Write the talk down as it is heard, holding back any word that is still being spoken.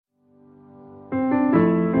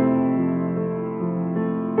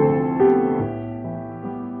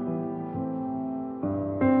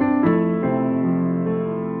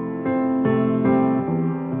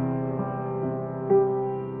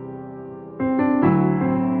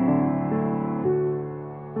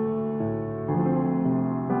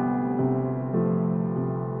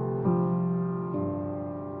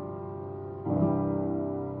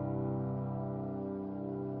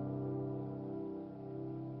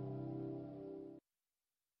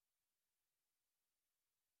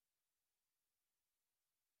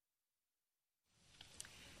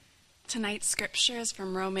Tonight's scripture is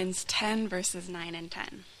from Romans 10, verses 9 and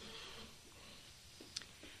 10.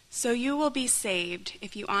 So you will be saved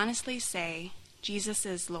if you honestly say, Jesus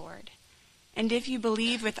is Lord, and if you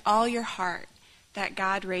believe with all your heart that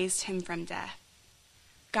God raised him from death.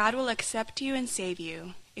 God will accept you and save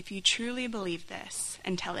you if you truly believe this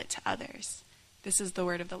and tell it to others. This is the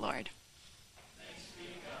word of the Lord.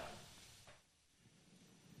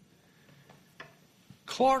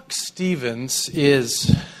 Clark Stevens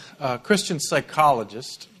is a Christian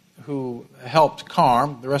psychologist who helped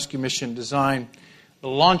CARM, the rescue mission, design the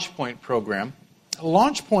Launch Point program.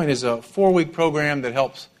 Launch Point is a 4-week program that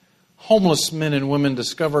helps homeless men and women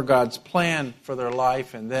discover God's plan for their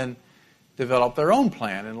life and then develop their own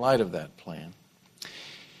plan in light of that plan.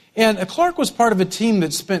 And Clark was part of a team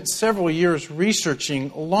that spent several years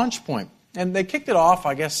researching Launch Point. And they kicked it off,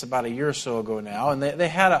 I guess, about a year or so ago now. And they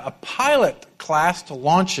had a pilot class to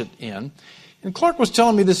launch it in. And Clark was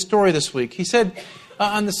telling me this story this week. He said,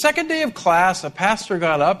 on the second day of class, a pastor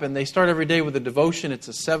got up, and they start every day with a devotion. It's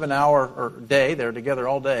a 7-hour day. They're together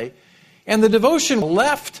all day. And the devotion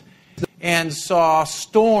left and saw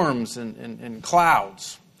storms and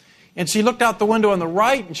clouds. And she looked out the window on the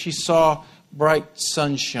right, and she saw bright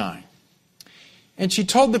sunshine. And she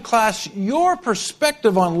told the class, your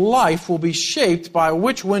perspective on life will be shaped by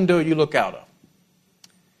which window you look out of.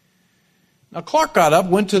 Now, Clark got up,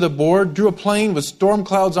 went to the board, drew a plane with storm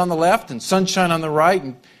clouds on the left and sunshine on the right,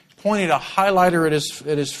 and pointed a highlighter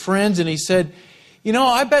at his friends, and he said,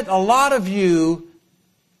 I bet a lot of you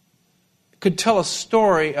could tell a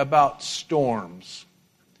story about storms.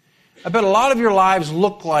 I bet a lot of your lives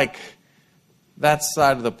look like that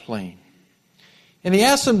side of the plane. And he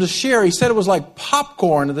asked them to share. He said it was like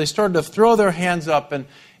popcorn, and they started to throw their hands up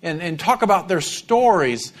and talk about their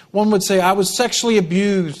stories. One would say, I was sexually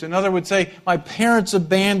abused. Another would say, my parents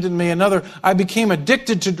abandoned me. Another, I became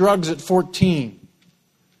addicted to drugs at 14.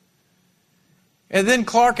 And then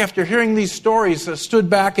Clark, after hearing these stories, stood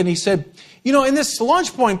back and he said, in this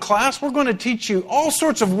Launch Point class, we're going to teach you all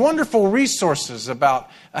sorts of wonderful resources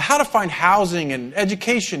about how to find housing and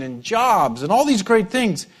education and jobs and all these great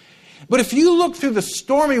things. But if you look through the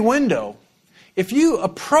stormy window, if you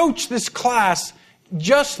approach this class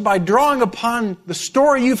just by drawing upon the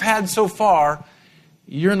story you've had so far,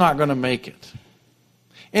 you're not going to make it.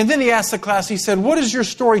 And then he asked the class, he said, what has your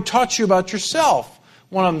story taught you about yourself?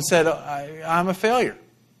 One of them said, I'm a failure.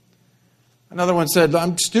 Another one said,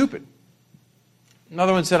 I'm stupid.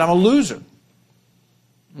 Another one said, I'm a loser.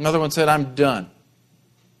 Another one said, I'm done.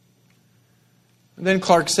 And then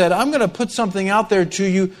Clark said, I'm going to put something out there to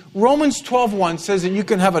you. Romans 12:1 says that you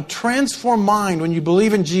can have a transformed mind when you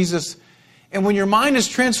believe in Jesus. And when your mind is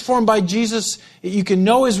transformed by Jesus, you can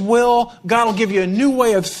know His will. God will give you a new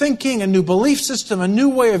way of thinking, a new belief system, a new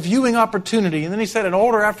way of viewing opportunity. And then he said an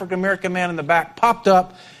older African-American man in the back popped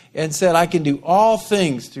up and said, I can do all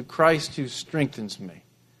things through Christ who strengthens me.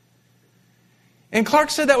 And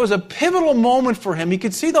Clark said that was a pivotal moment for him. He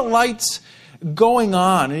could see the lights going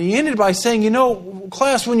on. And he ended by saying,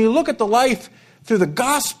 class, when you look at the life through the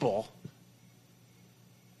gospel,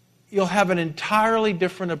 you'll have an entirely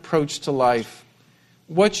different approach to life.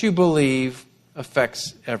 What you believe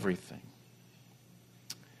affects everything.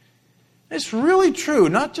 It's really true,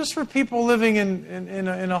 not just for people living in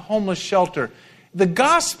a homeless shelter. The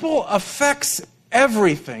gospel affects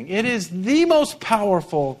everything. It is the most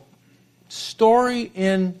powerful story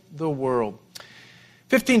in the world.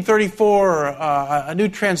 1534, a new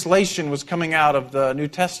translation was coming out of the New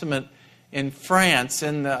Testament in France,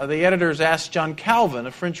 and the editors asked John Calvin,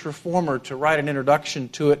 a French reformer, to write an introduction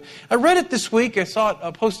to it. I read it this week. I saw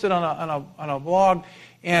it posted on a blog,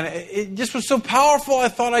 and it just was so powerful, I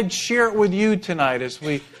thought I'd share it with you tonight as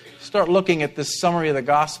we start looking at this summary of the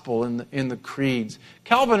gospel in the creeds.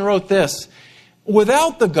 Calvin wrote this,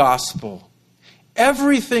 without the gospel,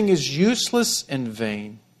 everything is useless and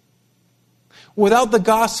vain. Without the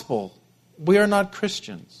gospel, we are not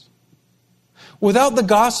Christians. Without the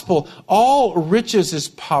gospel, all riches is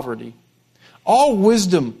poverty. All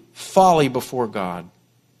wisdom, folly before God.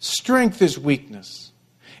 Strength is weakness.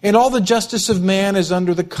 And all the justice of man is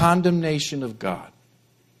under the condemnation of God.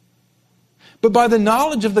 But by the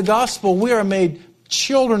knowledge of the gospel, we are made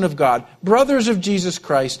children of God, brothers of Jesus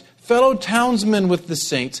Christ, fellow townsmen with the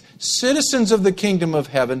saints, citizens of the kingdom of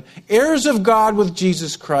heaven, heirs of God with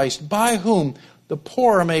Jesus Christ, by whom the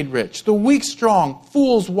poor are made rich, the weak strong,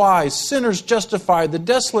 fools wise, sinners justified, the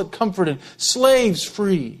desolate comforted, slaves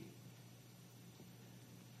free.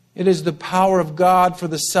 It is the power of God for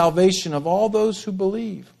the salvation of all those who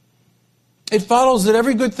believe. It follows that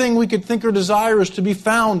every good thing we could think or desire is to be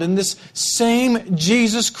found in this same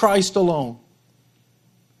Jesus Christ alone.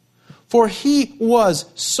 For he was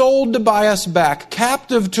sold to buy us back,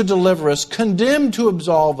 captive to deliver us, condemned to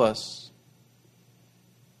absolve us.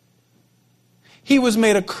 He was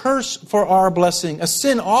made a curse for our blessing, a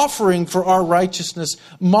sin offering for our righteousness,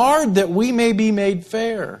 marred that we may be made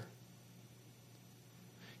fair.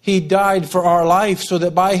 He died for our life so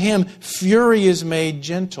that by him fury is made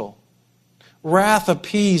gentle, wrath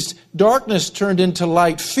appeased, darkness turned into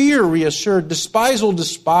light, fear reassured, despisal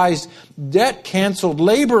despised, debt canceled,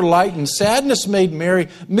 labor lightened, sadness made merry,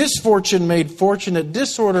 misfortune made fortunate,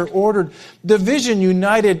 disorder ordered, division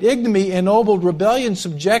united, ignominy ennobled, rebellion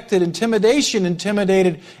subjected, intimidation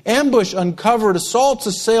intimidated, ambush uncovered, assaults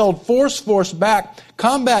assailed, force forced back,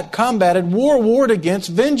 combat combated, war warred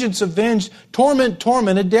against, vengeance avenged, torment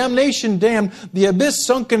tormented, damnation damned, the abyss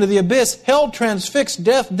sunk into the abyss, hell transfixed,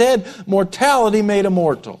 death dead, mortality made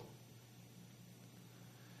immortal.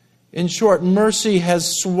 In short, mercy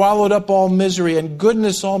has swallowed up all misery and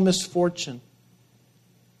goodness all misfortune.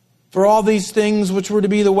 For all these things which were to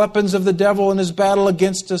be the weapons of the devil in his battle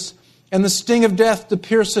against us, and the sting of death to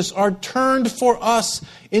pierce us, are turned for us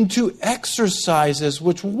into exercises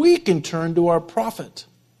which we can turn to our profit.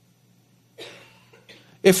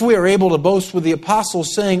 If we are able to boast with the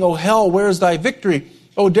apostles, saying, O hell, where is thy victory?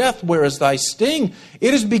 O death, where is thy sting?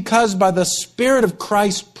 It is because by the Spirit of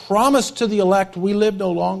Christ promised to the elect, we live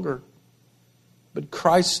no longer, but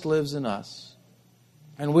Christ lives in us.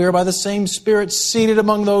 And we are by the same Spirit seated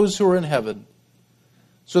among those who are in heaven.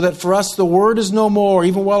 So that for us the word is no more,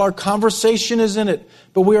 even while our conversation is in it.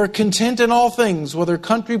 But we are content in all things, whether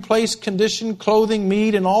country, place, condition, clothing,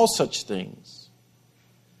 meat, and all such things.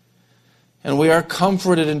 And we are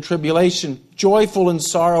comforted in tribulation, joyful in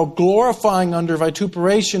sorrow, glorifying under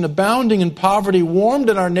vituperation, abounding in poverty, warmed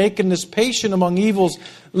in our nakedness, patient among evils,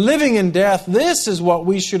 living in death. This is what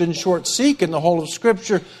we should in short seek in the whole of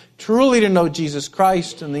Scripture, truly to know Jesus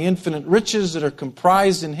Christ and the infinite riches that are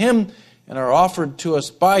comprised in Him and are offered to us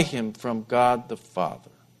by Him from God the Father.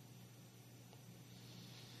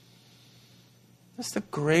 That's the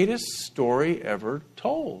greatest story ever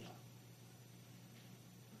told.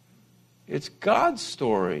 It's God's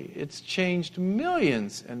story. It's changed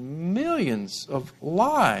millions and millions of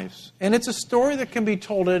lives. And it's a story that can be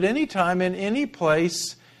told at any time, in any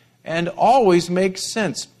place, and always makes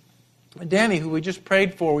sense. Danny, who we just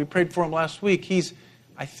prayed for, we prayed for him last week.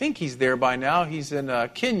 I think he's there by now. He's in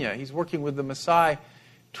Kenya. He's working with the Maasai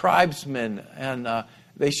tribesmen, and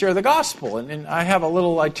they share the gospel. And I have a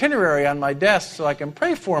little itinerary on my desk so I can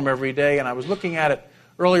pray for him every day, and I was looking at it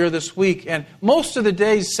earlier this week, and most of the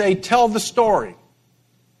days say, tell the story.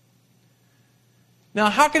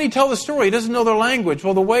 Now, how can he tell the story? He doesn't know their language.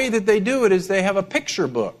 Well, the way that they do it is they have a picture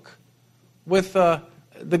book with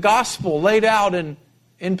the gospel laid out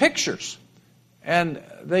in pictures. And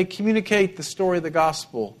they communicate the story of the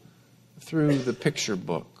gospel through the picture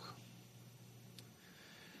book.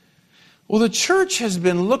 Well, the church has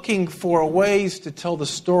been looking for ways to tell the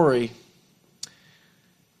story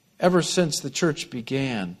ever since the church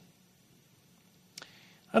began.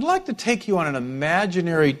 I'd like to take you on an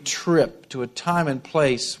imaginary trip to a time and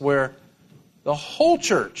place where the whole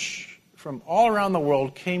church from all around the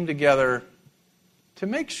world came together to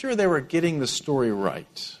make sure they were getting the story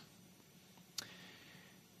right.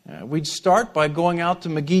 We'd start by going out to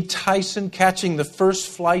McGee Tyson, catching the first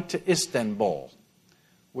flight to Istanbul,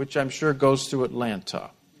 which I'm sure goes through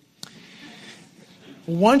Atlanta.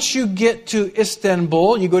 Once you get to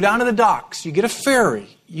Istanbul, you go down to the docks. You get a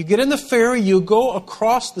ferry. You get in the ferry, you go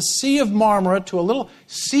across the Sea of Marmara to a little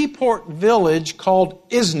seaport village called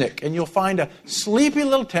Iznik. And you'll find a sleepy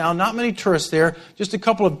little town, not many tourists there, just a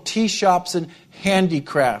couple of tea shops and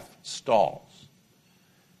handicraft stalls.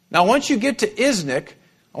 Now, once you get to Iznik,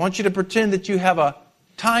 I want you to pretend that you have a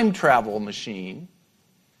time travel machine.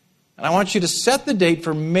 And I want you to set the date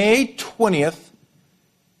for May 20th,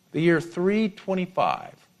 the year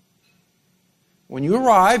 325. When you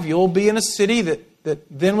arrive, you'll be in a city that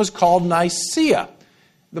then was called Nicaea.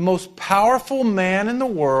 The most powerful man in the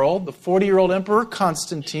world, the 40-year-old Emperor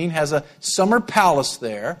Constantine, has a summer palace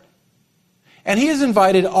there. And he has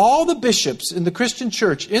invited all the bishops in the Christian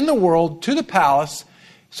church in the world to the palace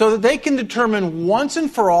so that they can determine once and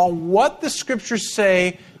for all what the Scriptures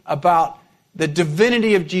say about the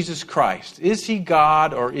divinity of Jesus Christ. Is he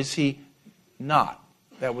God or is he not?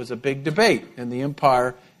 That was a big debate in the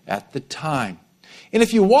empire at the time. And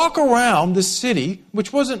if you walk around the city,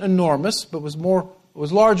 which wasn't enormous, but was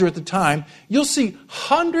larger at the time, you'll see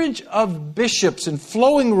hundreds of bishops in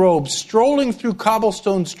flowing robes strolling through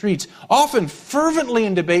cobblestone streets, often fervently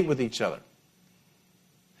in debate with each other.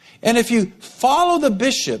 And if you follow the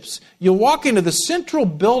bishops, you'll walk into the central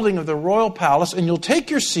building of the royal palace and you'll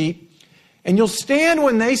take your seat And you'll stand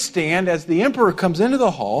when they stand as the emperor comes into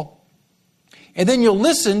the hall. And then you'll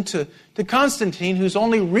listen to Constantine, who's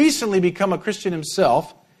only recently become a Christian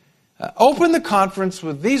himself, open the conference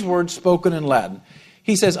with these words spoken in Latin.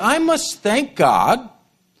 He says, "I must thank God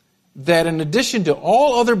that in addition to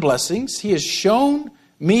all other blessings, He has shown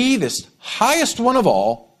me, this highest one of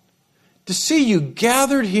all, to see you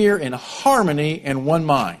gathered here in harmony and one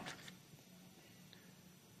mind.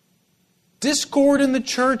 Discord in the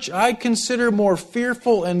church I consider more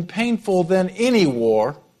fearful and painful than any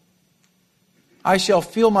war. I shall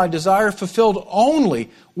feel my desire fulfilled only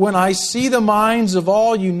when I see the minds of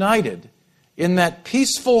all united in that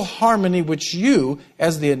peaceful harmony which you,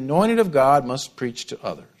 as the anointed of God, must preach to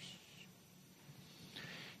others."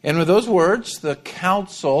 And with those words, the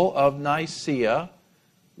Council of Nicaea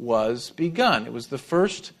was begun. It was the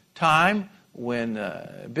first time when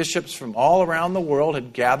bishops from all around the world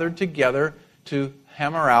had gathered together to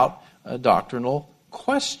hammer out a doctrinal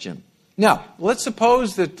question. Now, let's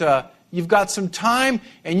suppose that you've got some time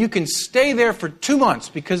and you can stay there for 2 months,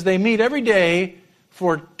 because they meet every day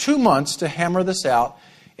for 2 months to hammer this out.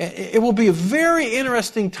 It will be a very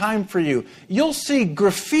interesting time for you. You'll see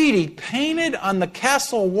graffiti painted on the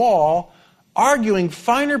castle wall arguing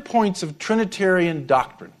finer points of Trinitarian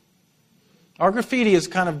doctrine. Our graffiti has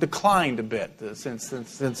kind of declined a bit since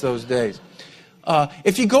those days.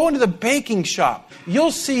 If you go into the baking shop,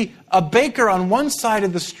 you'll see a baker on one side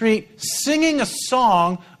of the street singing a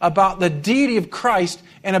song about the deity of Christ,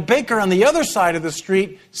 and a baker on the other side of the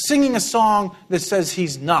street singing a song that says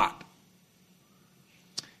he's not.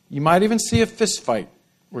 You might even see a fist fight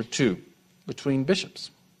or two between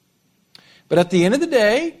bishops. But at the end of the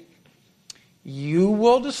day, you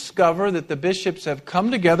will discover that the bishops have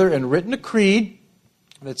come together and written a creed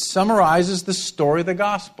that summarizes the story of the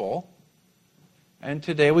gospel. And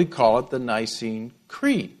today we call it the Nicene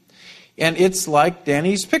Creed. And it's like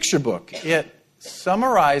Danny's picture book. It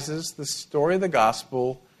summarizes the story of the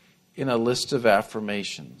gospel in a list of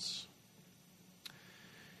affirmations.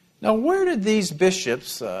 Now, where did these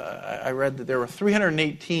bishops, I read that there were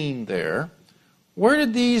 318 there, where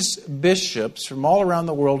did these bishops from all around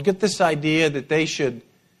the world get this idea that they should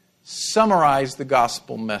summarize the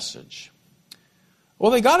gospel message?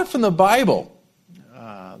 Well, they got it from the Bible.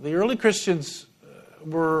 The early Christians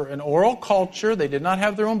were an oral culture. They did not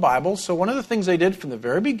have their own Bibles. So one of the things they did from the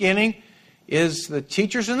very beginning is the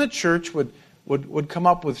teachers in the church would come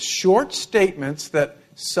up with short statements that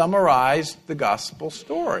summarized the gospel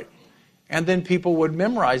story. And then people would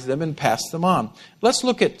memorize them and pass them on. Let's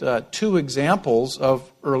look at 2 examples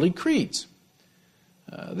of early creeds.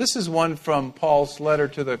 This is one from Paul's letter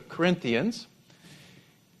to the Corinthians.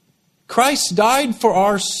 "Christ died for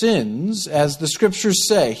our sins, as the Scriptures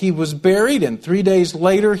say. He was buried, and 3 days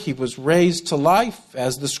later he was raised to life,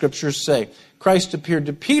 as the Scriptures say. Christ appeared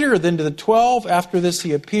to Peter, then to the 12. After this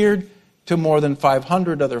he appeared to more than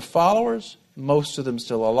 500 other followers, most of them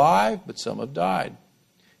still alive, but some have died.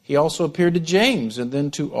 He also appeared to James, and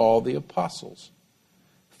then to all the apostles.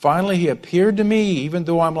 Finally, he appeared to me, even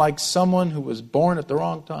though I'm like someone who was born at the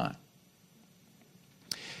wrong time."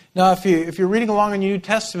 Now, if you're reading along in the New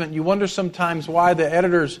Testament, you wonder sometimes why the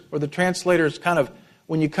editors or the translators kind of,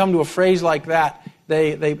 when you come to a phrase like that,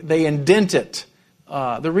 they indent it.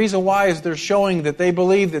 The reason why is they're showing that they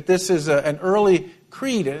believe that this is an early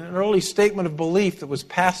creed, an early statement of belief that was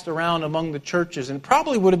passed around among the churches, and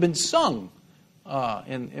probably would have been sung.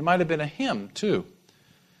 And it might have been a hymn, too.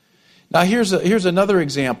 Now, here's another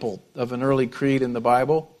example of an early creed in the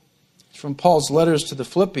Bible. It's from Paul's letters to the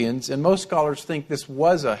Philippians, and most scholars think this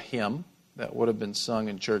was a hymn that would have been sung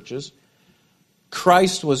in churches.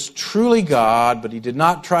 "Christ was truly God, but he did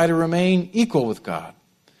not try to remain equal with God.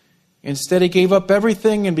 Instead, he gave up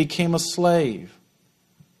everything and became a slave.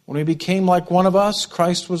 When he became like one of us,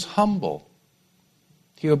 Christ was humble.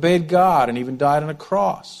 He obeyed God and even died on a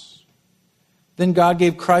cross. Then God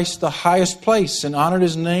gave Christ the highest place and honored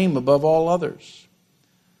his name above all others.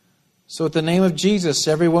 So at the name of Jesus,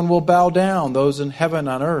 everyone will bow down, those in heaven,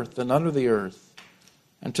 on earth, and under the earth.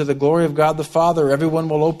 And to the glory of God the Father, everyone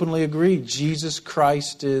will openly agree, Jesus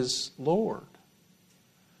Christ is Lord."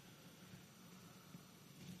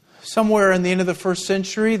 Somewhere in the end of the first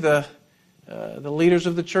century, the leaders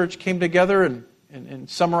of the church came together and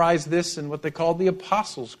summarized this in what they called the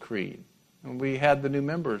Apostles' Creed. And we had the new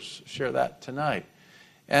members share that tonight.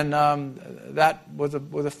 And that was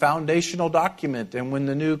a foundational document. And when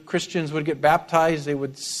the new Christians would get baptized, they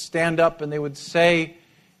would stand up and they would say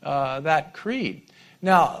that creed.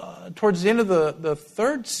 Now, towards the end of the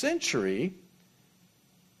 3rd century,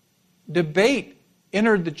 debate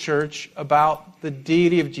entered the church about the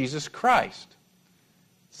deity of Jesus Christ.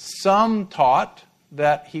 Some taught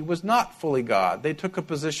that he was not fully God. They took a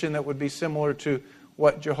position that would be similar to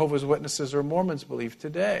what Jehovah's Witnesses or Mormons believe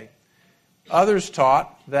today. Others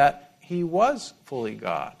taught that he was fully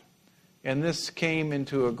God. And this came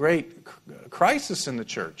into a great crisis in the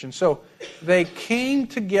church. And so they came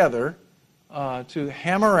together to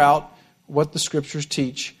hammer out what the Scriptures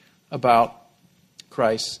teach about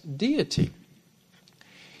Christ's deity.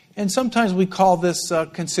 And sometimes we call this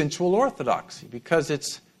consensual orthodoxy because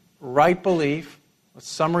it's right belief, a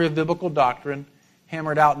summary of biblical doctrine,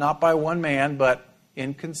 hammered out not by one man, but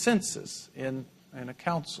in consensus, in a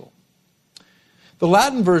council. The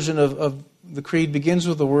Latin version of the creed begins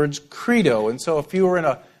with the words credo. And so if you were in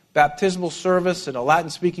a baptismal service in a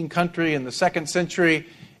Latin-speaking country in the 2nd century,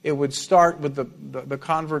 it would start with the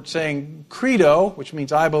convert saying credo, which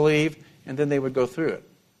means I believe, and then they would go through it.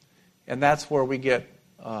 And that's where we get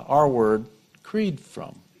our word creed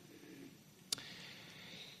from.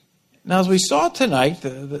 Now, as we saw tonight,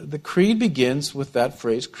 the creed begins with that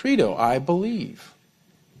phrase, credo, I believe.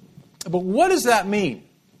 But what does that mean?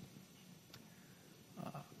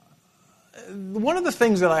 One of the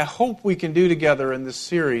things that I hope we can do together in this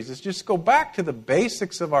series is just go back to the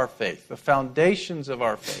basics of our faith, the foundations of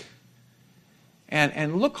our faith,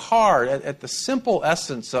 and look hard at the simple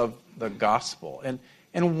essence of the gospel.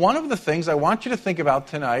 And one of the things I want you to think about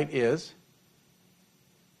tonight is,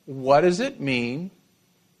 what does it mean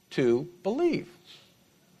to believe?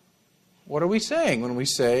 What are we saying when we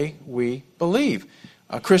say we believe?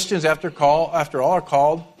 Christians, after all, are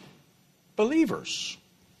called believers.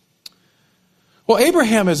 Well,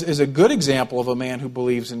 Abraham is a good example of a man who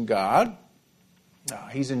believes in God.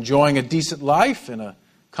 He's enjoying a decent life in a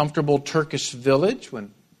comfortable Turkish village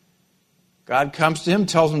when God comes to him,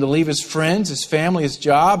 tells him to leave his friends, his family, his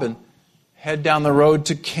job, and head down the road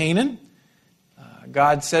to Canaan.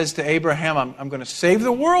 God says to Abraham, I'm going to save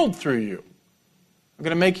the world through you. I'm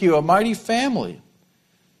going to make you a mighty family.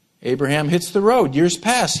 Abraham hits the road. Years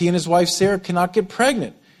pass. He and his wife Sarah cannot get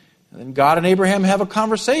pregnant. And then God and Abraham have a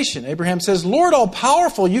conversation. Abraham says, Lord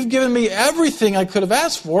all-powerful, you've given me everything I could have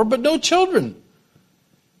asked for, but no children.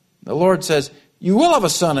 The Lord says, you will have a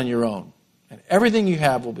son on your own, and everything you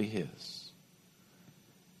have will be his.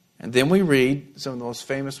 And then we read some of the most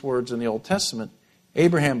famous words in the Old Testament.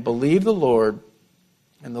 Abraham believed the Lord,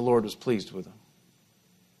 and the Lord was pleased with him.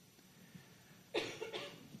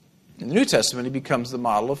 In the New Testament, he becomes the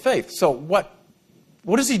model of faith. So what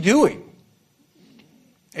is he doing?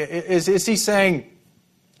 Is he saying,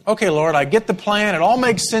 okay, Lord, I get the plan. It all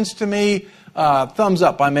makes sense to me. Thumbs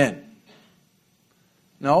up, I'm in.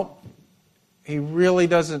 No, he really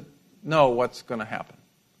doesn't know what's going to happen.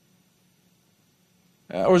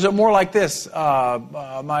 Or is it more like this?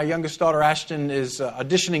 My youngest daughter, Ashton, is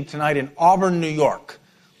auditioning tonight in Auburn, New York,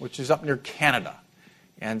 which is up near Canada.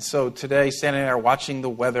 And so today, Sandy and I are watching the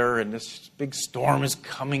weather, and this big storm is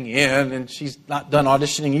coming in, and she's not done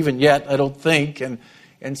auditioning even yet, I don't think.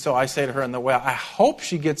 And so I say to her on the way, I hope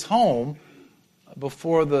she gets home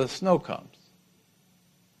before the snow comes.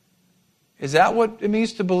 Is that what it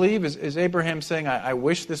means to believe? Is Abraham saying, I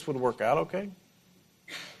wish this would work out okay?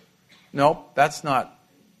 No, that's not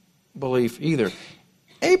belief either.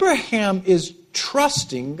 Abraham is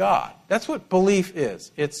trusting God. That's what belief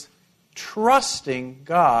is. It's trusting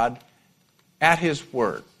God at His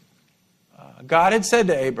word. God had said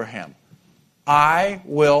to Abraham, I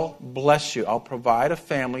will bless you. I'll provide a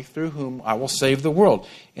family through whom I will save the world.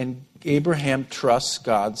 And Abraham trusts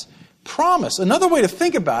God's promise. Another way to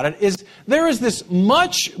think about it is there is this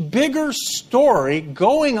much bigger story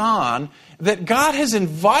going on that God has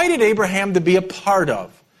invited Abraham to be a part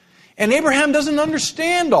of. And Abraham doesn't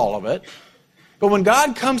understand all of it. But when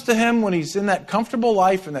God comes to him, when he's in that comfortable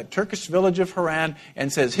life in that Turkish village of Haran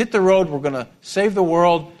and says, hit the road, we're going to save the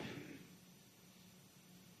world,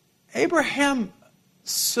 Abraham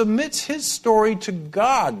submits his story to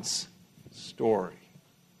God's story.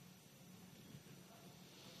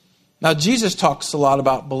 Now, Jesus talks a lot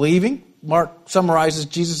about believing. Mark summarizes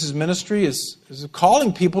Jesus' ministry as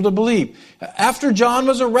calling people to believe. After John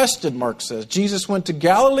was arrested, Mark says, Jesus went to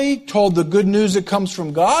Galilee, told the good news that comes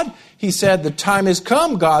from God. He said, the time has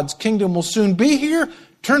come, God's kingdom will soon be here.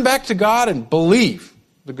 Turn back to God and believe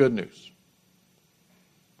the good news.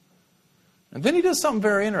 And then he does something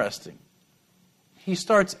very interesting. He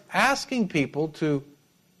starts asking people to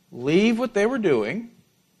leave what they were doing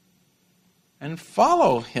and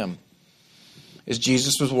follow him. As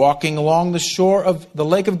Jesus was walking along the shore of the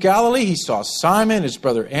Lake of Galilee, he saw Simon, his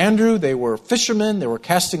brother Andrew. They were fishermen. They were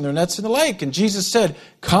casting their nets in the lake. And Jesus said,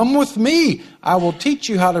 come with me. I will teach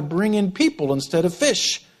you how to bring in people instead of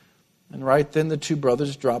fish. And right then the two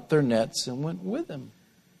brothers dropped their nets and went with him.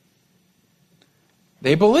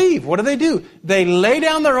 They believe. What do? They lay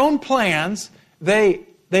down their own plans. They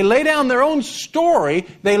lay down their own story.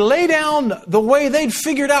 They lay down the way they'd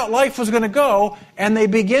figured out life was going to go, and they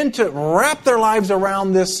begin to wrap their lives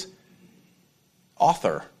around this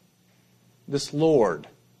author, this Lord,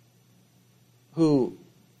 who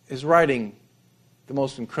is writing the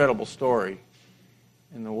most incredible story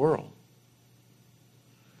in the world.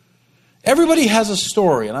 Everybody has a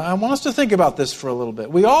story, and I want us to think about this for a little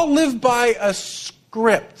bit. We all live by a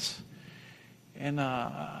script. And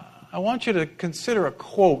I want you to consider a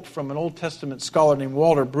quote from an Old Testament scholar named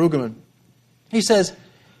Walter Brueggemann. He says,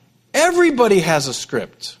 everybody has a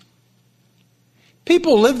script.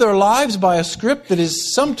 People live their lives by a script that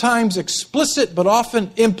is sometimes explicit but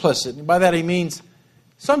often implicit. And by that he means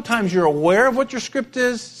sometimes you're aware of what your script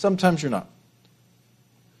is, sometimes you're not.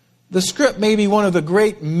 The script may be one of the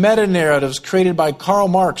great meta-narratives created by Karl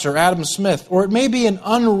Marx or Adam Smith, or it may be an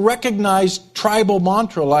unrecognized tribal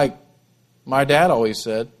mantra like my dad always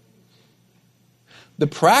said. The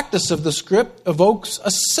practice of the script evokes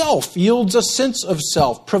a self, yields a sense of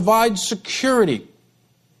self, provides security.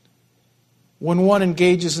 When one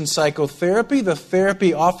engages in psychotherapy, the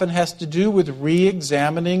therapy often has to do with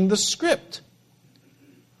re-examining the script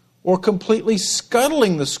or completely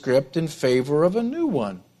scuttling the script in favor of a new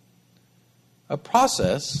one, a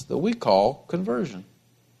process that we call conversion.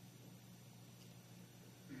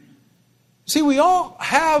 See, we all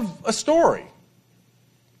have a story.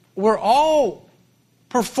 We're all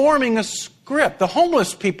performing a script. The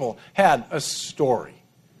homeless people had a story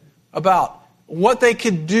about what they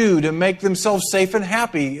could do to make themselves safe and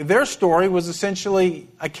happy. Their story was essentially,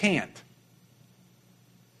 I can't.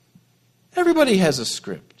 Everybody has a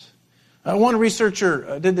script. One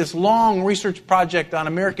researcher did this long research project on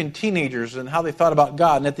American teenagers and how they thought about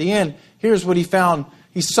God. And at the end, here's what he found.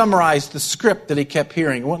 He summarized the script that he kept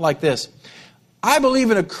hearing. It went like this. I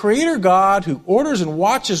believe in a creator God who orders and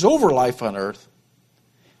watches over life on earth.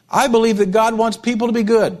 I believe that God wants people to be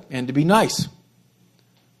good and to be nice.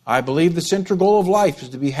 I believe the central goal of life is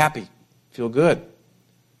to be happy, feel good.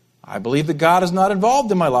 I believe that God is not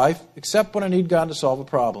involved in my life except when I need God to solve a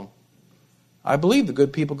problem. I believe the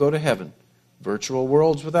good people go to heaven. Virtual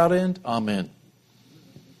worlds without end. Amen.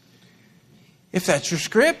 If that's your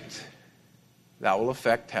script, that will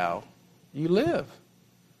affect how you live.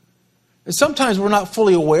 And sometimes we're not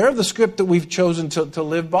fully aware of the script that we've chosen to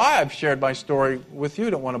live by. I've shared my story with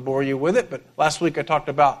you. Don't want to bore you with it. But last week I talked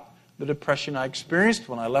about the depression I experienced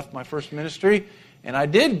when I left my first ministry. And I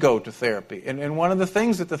did go to therapy. And one of the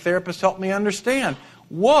things that the therapist helped me understand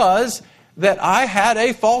was that I had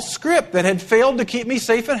a false script that had failed to keep me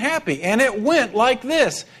safe and happy. And it went like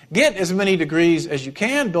this. Get as many degrees as you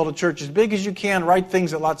can, build a church as big as you can, write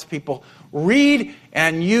things that lots of people read,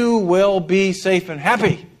 and you will be safe and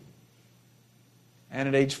happy. And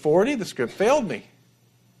at age 40, the script failed me.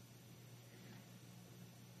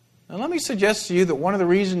 Now let me suggest to you that one of the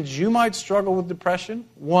reasons you might struggle with depression,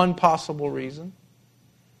 one possible reason,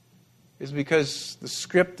 is because the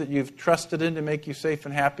script that you've trusted in to make you safe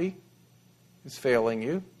and happy is failing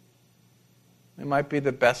you. It might be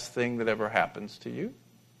the best thing that ever happens to you.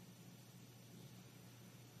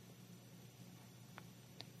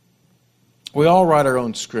 We all write our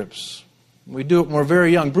own scripts. We do it when we're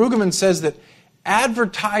very young. Brueggemann says that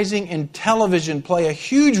advertising and television play a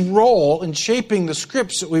huge role in shaping the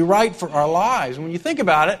scripts that we write for our lives. And when you think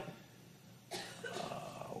about it,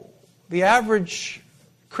 the average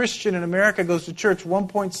Christian in America goes to church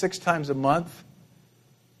 1.6 times a month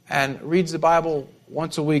and reads the Bible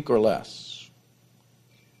once a week or less.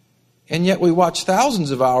 And yet we watch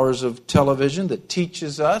thousands of hours of television that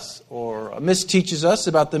teaches us or misteaches us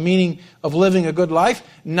about the meaning of living a good life.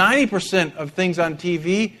 90% of things on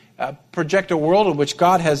TV project a world in which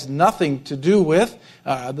God has nothing to do with.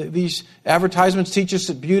 These advertisements teach us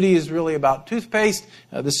that beauty is really about toothpaste.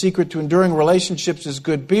 The secret to enduring relationships is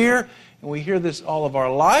good beer. And we hear this all of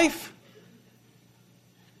our life.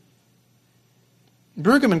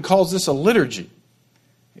 Brueggemann calls this a liturgy.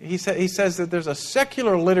 He says that there's a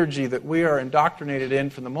secular liturgy that we are indoctrinated in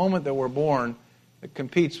from the moment that we're born that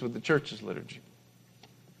competes with the church's liturgy.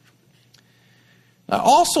 I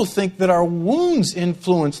also think that our wounds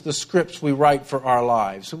influence the scripts we write for our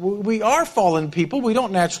lives. We are fallen people. We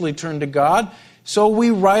don't naturally turn to God. So we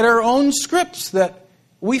write our own scripts that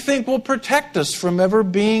we think will protect us from ever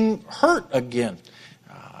being hurt again.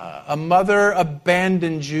 A mother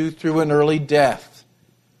abandoned you through an early death.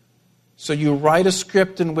 So you write a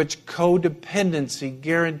script in which codependency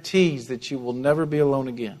guarantees that you will never be alone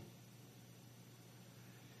again.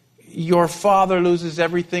 Your father loses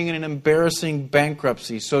everything in an embarrassing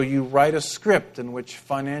bankruptcy, so you write a script in which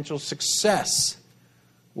financial success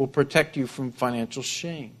will protect you from financial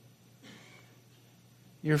shame.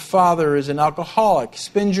 Your father is an alcoholic,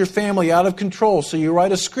 spins your family out of control, so you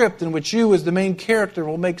write a script in which you, as the main character,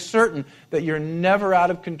 will make certain that you're never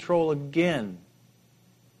out of control again.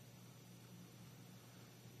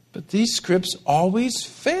 But these scripts always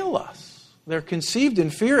fail us. They're conceived in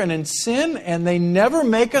fear and in sin, and they never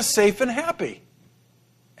make us safe and happy.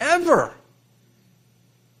 Ever.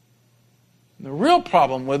 And the real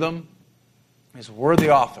problem with them is we're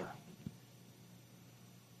the author.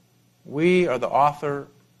 We are the author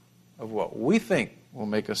of what we think will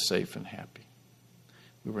make us safe and happy.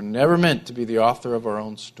 We were never meant to be the author of our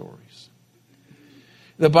own stories.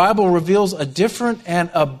 The Bible reveals a different and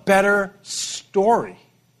a better story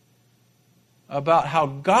about how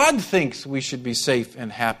God thinks we should be safe and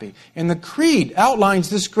happy. And the Creed outlines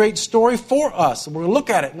this great story for us. We'll look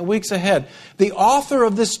at it in the weeks ahead. The author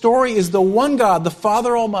of this story is the one God, the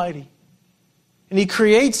Father Almighty. And He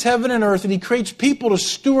creates heaven and earth, and He creates people to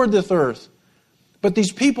steward this earth. But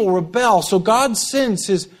these people rebel, so God sends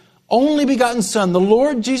His only begotten Son, the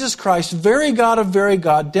Lord Jesus Christ, very God of very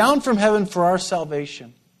God, down from heaven for our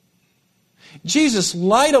salvation. Jesus,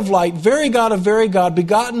 light of light, very God of very God,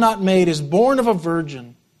 begotten not made, is born of a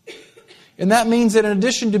virgin. And that means that in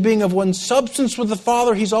addition to being of one substance with the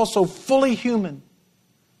Father, He's also fully human,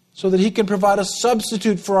 so that He can provide a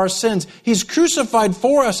substitute for our sins. He's crucified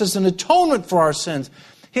for us as an atonement for our sins.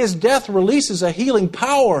 His death releases a healing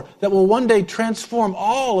power that will one day transform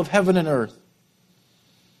all of heaven and earth.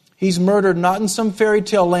 He's murdered not in some fairy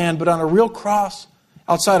tale land, but on a real cross,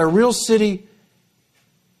 outside a real city,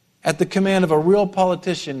 at the command of a real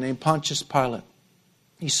politician named Pontius Pilate.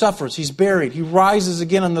 He suffers, He's buried, He rises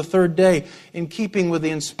again on the third day, in keeping with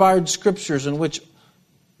the inspired Scriptures in which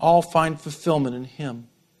all find fulfillment in Him.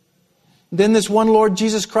 Then this one Lord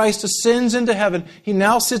Jesus Christ ascends into heaven. He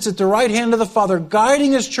now sits at the right hand of the Father,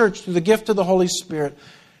 guiding His church through the gift of the Holy Spirit.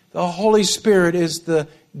 The Holy Spirit is the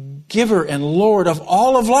giver and Lord of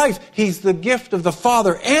all of life. He's the gift of the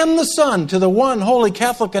Father and the Son to the one holy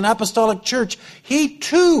Catholic and Apostolic Church. He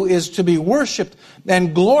too is to be worshipped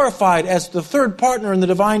and glorified as the third partner in the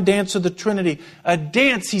divine dance of the Trinity. A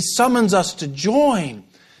dance He summons us to join.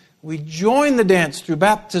 We join the dance through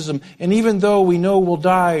baptism, and even though we know we'll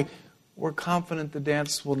die, we're confident the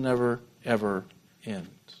dance will never, ever end.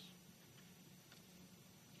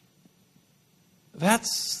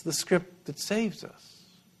 That's the script that saves us.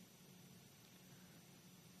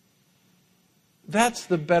 That's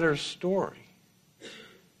the better story.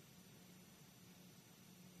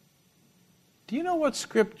 Do you know what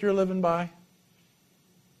script you're living by?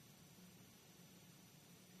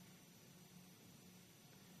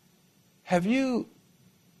 Have you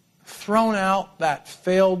thrown out that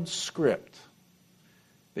failed script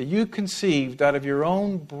that you conceived out of your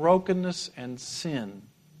own brokenness and sin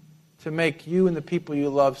to make you and the people you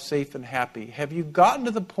love safe and happy? Have you gotten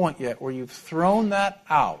to the point yet where you've thrown that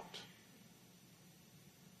out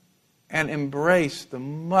and embraced the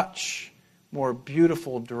much more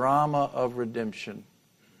beautiful drama of redemption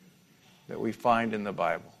that we find in the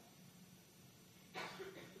Bible?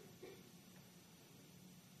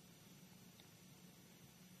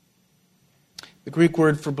 The Greek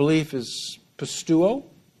word for belief is pisteuo,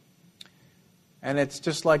 and it's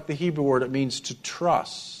just like the Hebrew word. It means to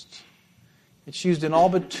trust. It's used in all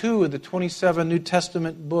but 2 of the 27 New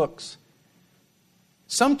Testament books.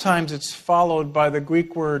 Sometimes it's followed by the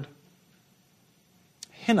Greek word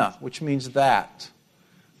hina, which means that.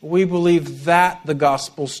 We believe that the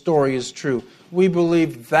gospel story is true. We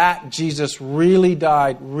believe that Jesus really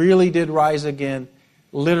died, really did rise again,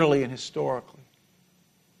 literally and historically.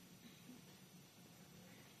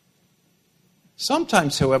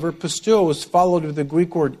 Sometimes, however, pisteuo is followed with the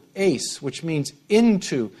Greek word eis, which means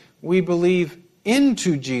into. We believe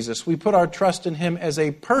into Jesus. We put our trust in Him as a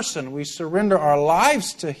person. We surrender our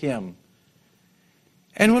lives to Him.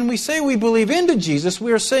 And when we say we believe into Jesus,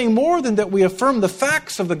 we are saying more than that we affirm the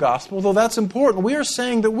facts of the gospel, though that's important. We are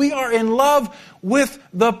saying that we are in love with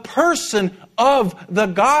the person of the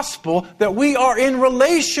gospel, that we are in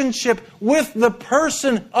relationship with the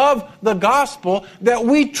person of the gospel, that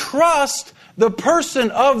we trust the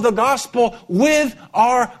person of the gospel with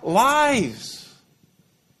our lives.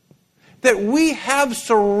 That we have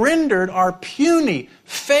surrendered our puny,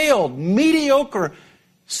 failed, mediocre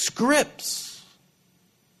scripts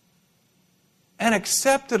and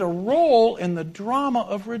accepted a role in the drama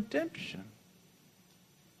of redemption.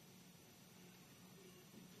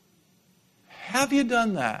 Have you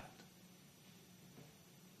done that?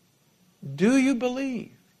 Do you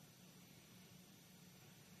believe?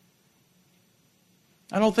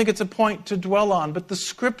 I don't think it's a point to dwell on, but the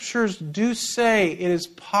Scriptures do say it is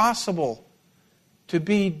possible to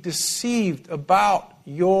be deceived about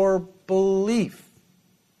your belief.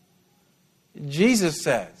 Jesus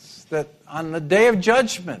says that on the day of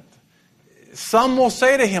judgment, some will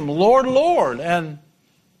say to him, Lord, Lord, and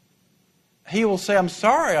he will say, I'm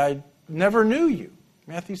sorry, I never knew you.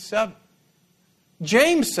 Matthew 7.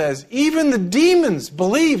 James says, even the demons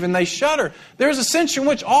believe and they shudder. There's a sense in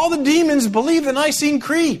which all the demons believe the Nicene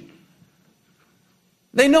Creed.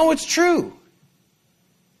 They know it's true,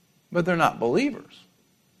 but they're not believers.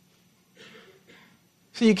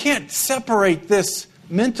 So you can't separate this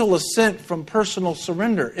mental assent from personal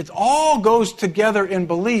surrender. It all goes together in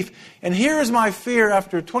belief. And here is my fear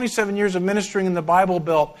after 27 years of ministering in the Bible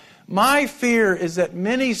Belt. My fear is that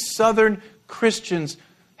many Southern Christians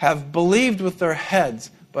have believed with their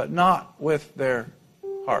heads, but not with their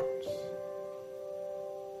hearts.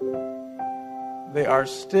 They are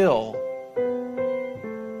still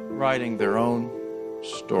writing their own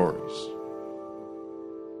stories.